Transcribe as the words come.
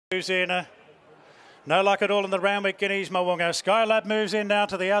Moves in. No luck at all in the Roundwick Guineas, Mo'unga. Skylab moves in now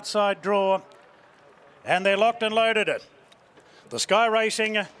to the outside draw. And they're locked and loaded. The Sky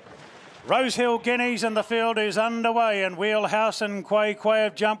Racing Rosehill Guineas in the field is underway, and Wheelhouse and Quay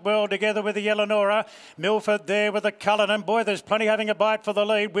have jumped well together with the Eleonora. Milford there with the Cullinan. Boy, there's plenty having a bite for the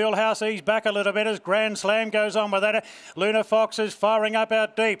lead. Wheelhouse eased back a little bit as Grand Slam goes on with that. Luna Fox is firing up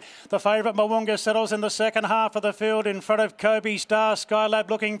out deep. The favourite Mo'unga settles in the second half of the field in front of Kobe Star.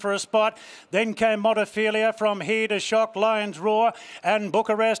 Skylab looking for a spot. Then came Montefilia from Here to Shock, Lions Roar, and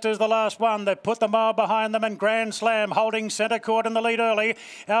Bucharest is the last one. They put the mile behind them, and Grand Slam holding centre court in the lead early.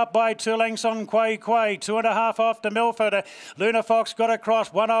 Out by 2 lengths on Quay, 2.5 off to Milford. Luna Fox got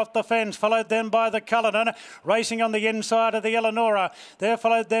across, 1 off the fence, followed then by the Cullinan, racing on the inside of the Eleonora. They're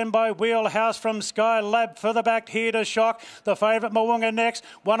followed then by Wheelhouse from Sky Lab, further back Here to Shock. The favourite Mo'unga next,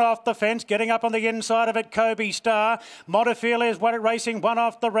 1 off the fence, getting up on the inside of it, Kobe Star. Montefilia is racing 1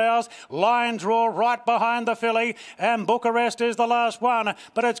 off the Rouse. Lions Roar right behind the filly, and Bucharest is the last one,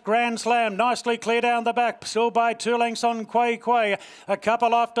 but it's Grand Slam, nicely clear down the back, still by 2 lengths on Quay. A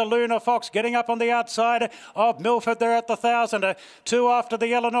couple off to Luna Fox, getting up on the outside of Milford there at the 1,000. 2 after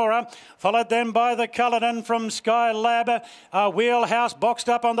the Eleonora, followed then by the Cullinan from Sky Lab. Wheelhouse boxed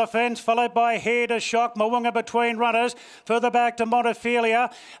up on the fence, followed by Here to Shock. Mo'unga between runners, further back to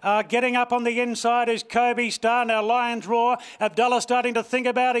Montefilia. Getting up on the inside is Kobe Star. Now Lions Roar. Abdullah starting to think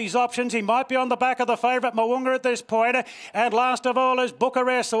about his options. He might be on the back of the favourite Mo'unga at this point. And last of all is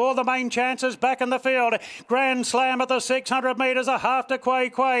Bucharest. So all the main chances back in the field. Grand Slam at the 600 metres, a half to Quay.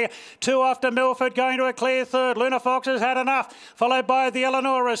 2 off to Milford, going to a clear third. Luna Fox has had enough, followed by the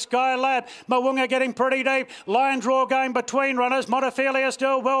Eleonora. Sky Lab, Mo'unga getting pretty deep. Lions Roar going between runners. Montefilia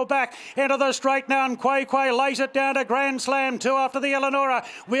still well back into the straight now, and Quay lays it down to Grand Slam. 2 after the Eleonora.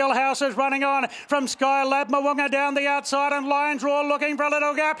 Wheelhouse is running on from Sky Lab. Mo'unga down the outside, and Lions Roar looking for a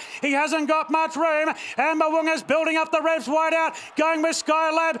little gap. He hasn't got much room, and Mo'unga's building up the revs wide out, going with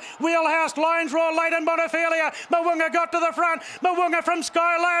Sky Lab. Wheelhouse, Lions Roar late, and Montefilia. Mo'unga got to the front. Mo'unga from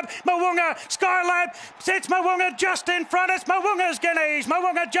Sky Lab. Mo'unga, Sky Lab sets Mo'unga just in front. It's Mo'unga's Guineas.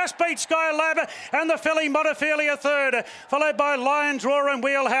 Mo'unga just beat Sky Lab, and the filly Montefilia third, followed by Lions Roar and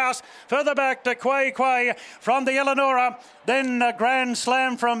Wheelhouse. Further back to Quay from the Eleonora. Then a Grand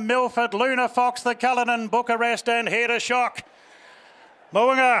Slam from Milford, Luna Fox, the Cullinan, Bucharest, and Here to Shock.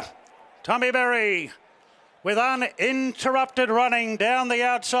 Mo'unga, Tommy Berry with uninterrupted running down the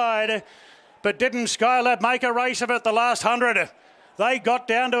outside, but didn't Skylab make a race of it the last 100? They got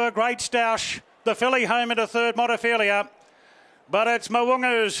down to a great stoush. The filly home into third, Montefilia. But it's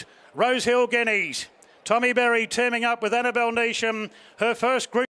Mo'unga's Rosehill Guineas. Tommy Berry teaming up with Annabelle Neesham, her first group.